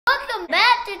Welcome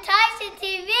back to Tyson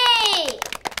TV.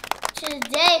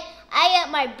 Today, I got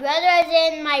my brothers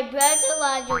and my brother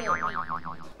Roger with me.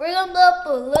 We're gonna blow up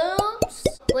balloons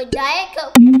with Diet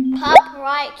Coke and Pop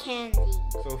Rock candy.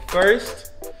 So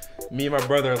first, me and my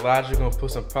brother Elijah are gonna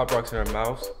put some Pop Rocks in our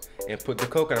mouths and put the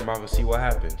Coke in our mouth and see what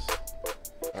happens.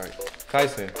 All right,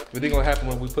 Tyson, what do you think gonna happen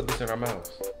when we put this in our mouths?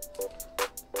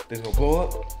 Think it's gonna blow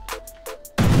up?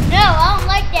 No, I don't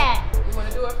like that. You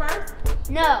wanna do it first?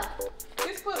 No.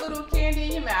 Just put little candy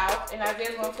in your mouth, and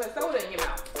Isaiah's gonna put soda in your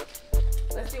mouth.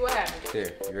 Let's see what happens.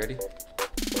 There, you ready?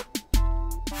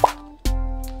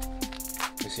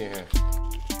 Let me see your hand.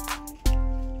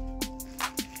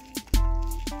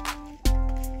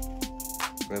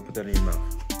 Go ahead, put that in your mouth.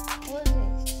 What is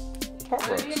this? Pop Put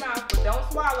Rocks. it in your mouth, but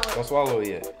don't swallow it. Don't swallow it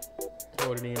yet.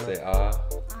 Hold it in your mouth. Say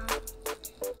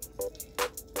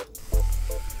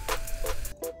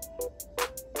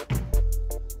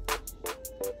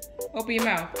Open your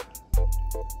mouth.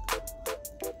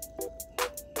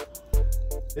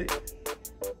 Hey.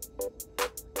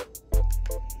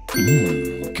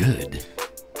 Good.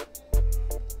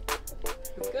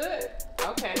 It's good.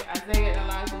 Okay, Isaiah and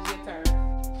Elijah, it's your turn.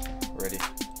 Ready?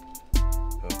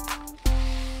 Go.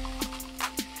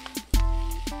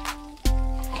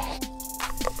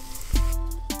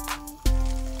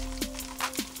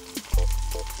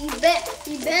 You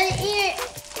better eat it.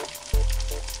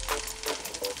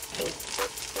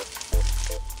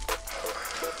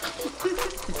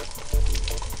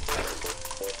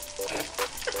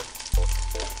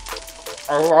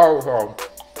 I swallowed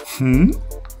some.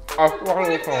 I What do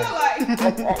swallowed it feel some.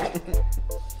 like?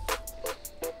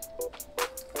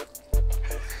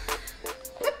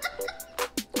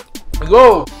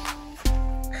 Go!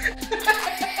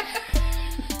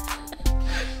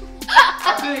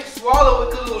 I couldn't swallow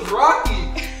it because it was rocky.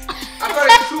 I thought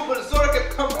it was true, but the soda kept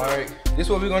coming. Alright, this is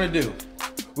what we're gonna do.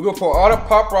 We're gonna pour all the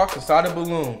Pop Rocks inside the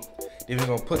balloon. Then we're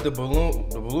gonna put the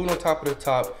balloon on top of the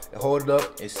top and hold it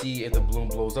up and see if the balloon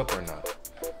blows up or not.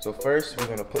 So first, we're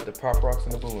gonna put the Pop Rocks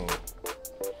in the balloon.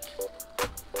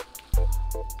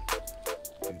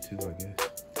 Do two, I guess.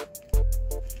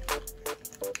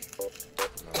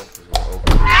 No, just gonna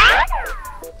open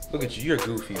it. Look at you, you're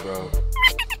goofy, bro.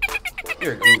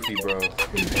 You're goofy, bro.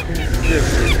 You're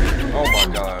goofy. Oh my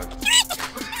god.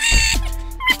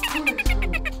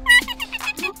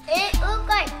 It looks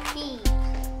like peas.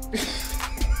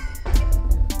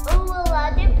 Oh, a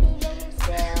lot of peas on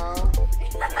himself.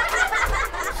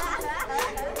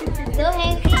 Go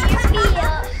ahead and clean your pee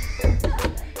up.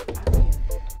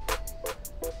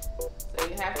 So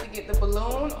you have to get the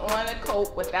balloon on a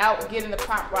Coke without getting the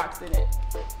Pop Rocks in it.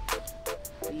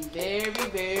 Be very,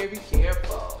 very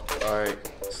careful.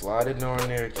 Alright, slide it on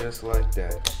there just like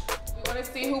that. We want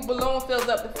to see who balloon fills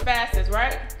up the fastest,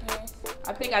 right? Yes.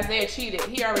 I think Isaiah cheated.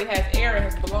 He already has air in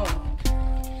his balloon.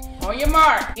 On your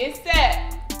mark, get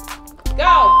set,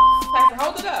 go. Tyson,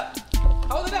 hold it up.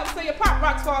 Hold it up so your Pop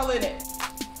Rocks fall in it.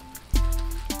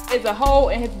 There's a hole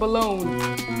in his balloon.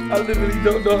 I literally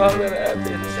don't know how that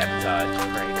happened.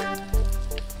 Sabotage,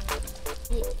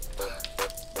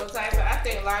 So Tyson, I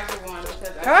think Elijah won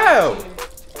because I How? cheated.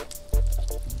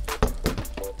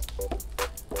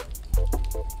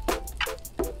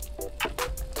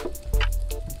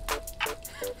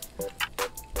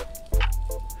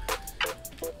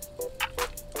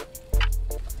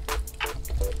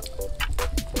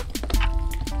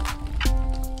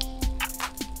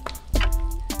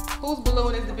 Whose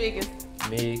balloon is the biggest?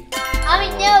 Me,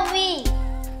 No, me.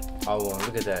 I won.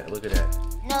 Look at that. Look at that.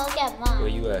 No, look at Where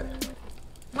mine. you at?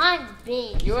 Mine's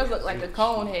big. Yours look like a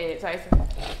cone head, Tyson.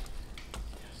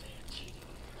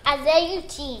 Isaiah, you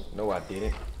cheat. No, I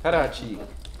didn't. How did I cheat?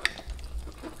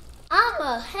 I'm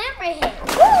a hammerhead.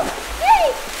 Woo!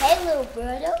 Hey, hey, little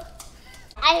brother.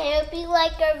 I hope you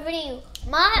like our video.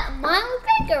 Mine looks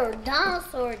like a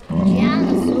dinosaur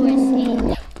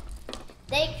head.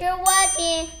 Thanks for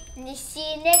watching. And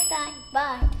see you next time.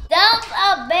 Bye. Thumbs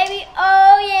up, baby.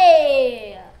 Oh,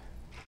 yeah.